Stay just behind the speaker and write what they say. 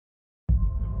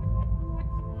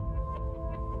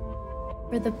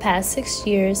For the past 6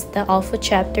 years, the ALPFA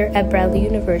chapter at Bradley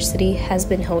University has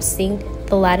been hosting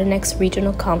the Latinx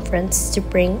Regional Conference to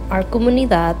bring our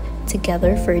comunidad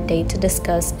together for a day to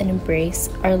discuss and embrace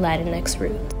our Latinx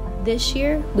roots. This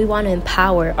year, we want to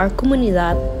empower our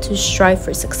comunidad to strive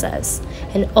for success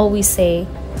and always say,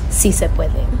 "Si se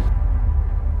puede."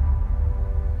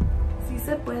 Si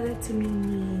se puede to me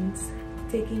means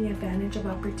taking advantage of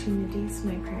opportunities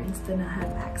my parents did not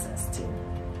have access to.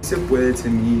 Si se puede to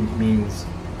me means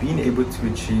being able to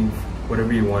achieve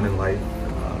whatever you want in life,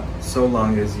 so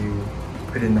long as you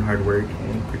put in the hard work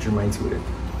and put your mind to it.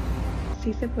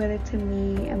 Si se puede to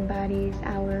me embodies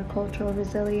our cultural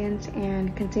resilience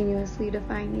and continuously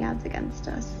defying the odds against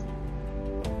us.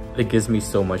 It gives me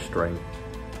so much strength.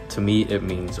 To me, it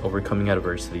means overcoming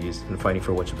adversities and fighting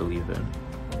for what you believe in.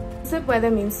 Si se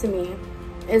puede means to me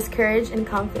is courage and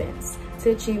confidence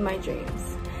to achieve my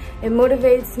dreams. It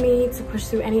motivates me to push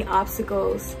through any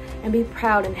obstacles and be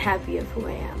proud and happy of who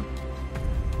I am.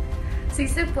 Si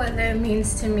se puede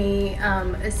means to me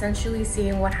essentially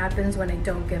seeing what happens when I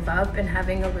don't give up and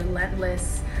having a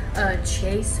relentless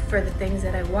chase for the things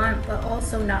that I want, but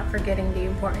also not forgetting the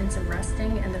importance of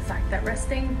resting and the fact that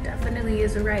resting definitely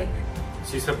is a right.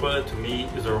 Si se puede to me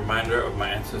is a reminder of my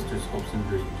ancestors' hopes and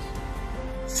dreams.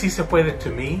 Si se puede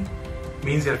to me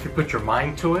means that if you put your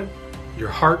mind to it, your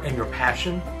heart and your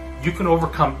passion, you can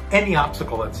overcome any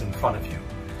obstacle that's in front of you.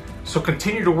 So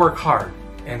continue to work hard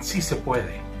and si se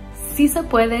puede. Si se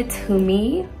puede to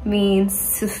me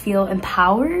means to feel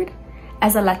empowered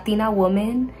as a Latina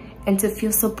woman and to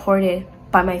feel supported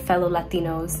by my fellow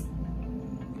Latinos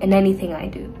in anything I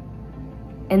do.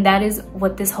 And that is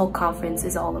what this whole conference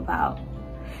is all about.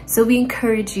 So we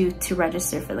encourage you to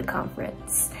register for the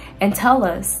conference and tell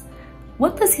us,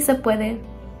 what does si se puede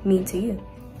mean to you?